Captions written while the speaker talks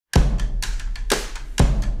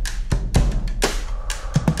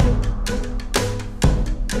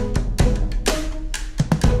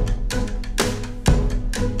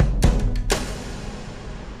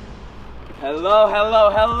Hello,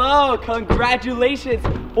 hello, hello. Congratulations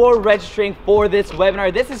for registering for this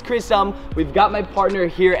webinar. This is Chris. We've got my partner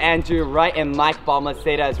here, Andrew, right, and Mike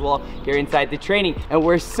Balmaceda as well here inside the training. And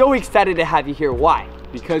we're so excited to have you here. Why?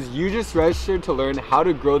 Because you just registered to learn how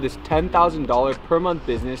to grow this $10,000 per month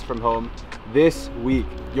business from home this week.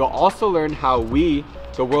 You'll also learn how we,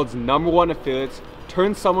 the world's #1 affiliates,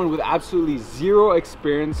 turn someone with absolutely zero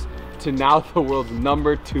experience to now the world's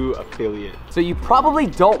 #2 affiliate. So you probably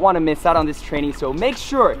don't want to miss out on this training, so make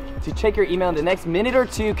sure to check your email in the next minute or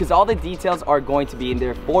two because all the details are going to be in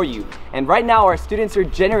there for you. And right now our students are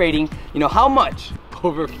generating, how much?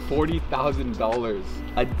 Over $40,000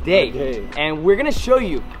 a day. And we're gonna show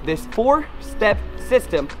you this 4-step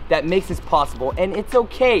system that makes this possible. And it's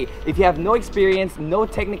okay if you have no experience, no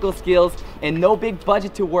technical skills, and no big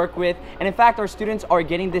budget to work with. And in fact, our students are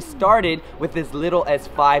getting this started with as little as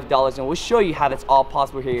 $5. And we'll show you how that's all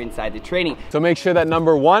possible here inside the training. So make sure that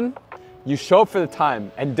 #1, you show up for the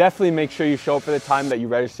time, and definitely make sure you show up for the time that you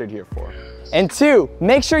registered here for. And 2,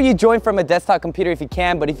 make sure you join from a desktop computer if you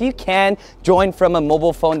can, but if you can, join from a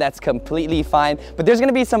mobile phone, that's completely fine. But there's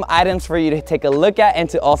gonna be some items for you to take a look at and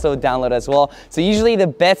to also download as well. So usually the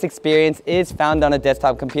best experience is found on a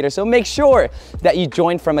desktop computer, so make sure that you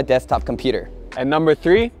join from a desktop computer. And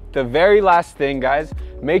 #3, the very last thing, guys,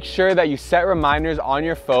 make sure that you set reminders on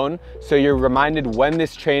your phone so you're reminded when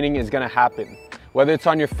this training is gonna happen, whether it's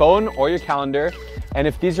on your phone or your calendar. And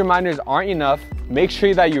if these reminders aren't enough, make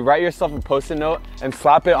sure that you write yourself a Post-it note and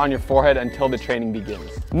slap it on your forehead until the training begins.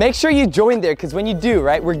 Make sure you join there, because when you do,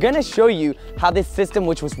 right, we're gonna show you how this system,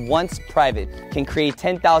 which was once private, can create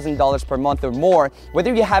 $10,000 per month or more,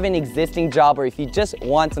 whether you have an existing job or if you just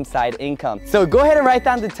want some side income. So go ahead and write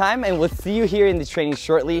down the time, and we'll see you here in the training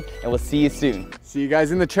shortly, and we'll see you soon. See you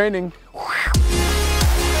guys in the training.